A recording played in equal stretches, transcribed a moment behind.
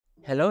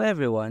Hello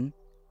everyone,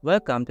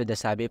 welcome to the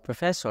Sabi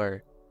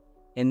Professor.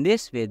 In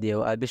this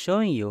video, I'll be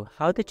showing you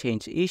how to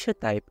change issue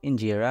type in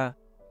Jira.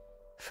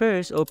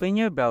 First, open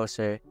your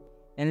browser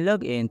and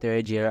log in to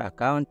your Jira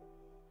account.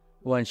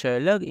 Once you're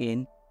logged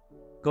in,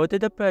 go to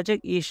the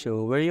project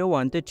issue where you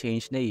want to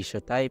change the issue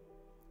type.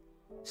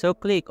 So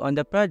click on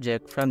the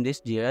project from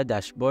this Jira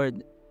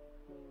dashboard.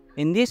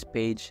 In this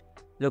page,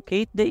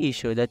 locate the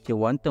issue that you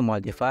want to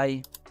modify.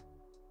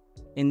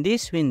 In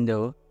this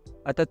window,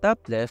 at the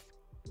top left,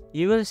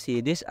 you will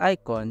see this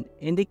icon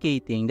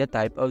indicating the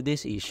type of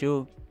this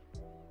issue.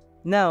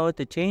 Now,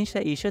 to change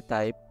the issue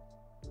type,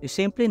 you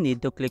simply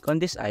need to click on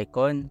this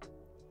icon.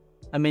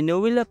 A menu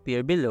will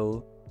appear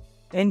below,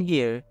 and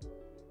here,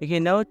 you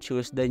can now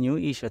choose the new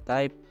issue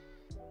type.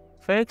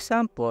 For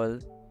example,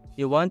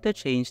 you want to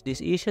change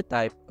this issue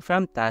type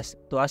from task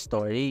to a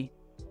story.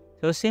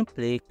 So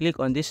simply click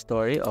on this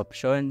story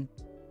option.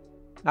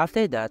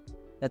 After that,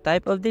 the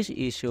type of this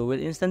issue will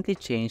instantly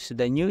change to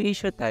the new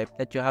issue type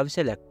that you have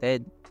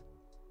selected.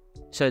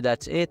 So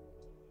that's it.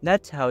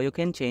 That's how you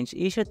can change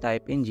issue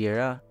type in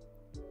Jira.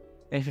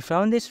 If you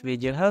found this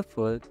video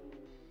helpful,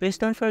 please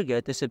don't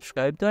forget to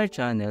subscribe to our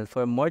channel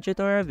for more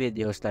tutorial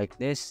videos like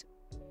this.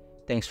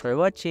 Thanks for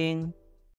watching.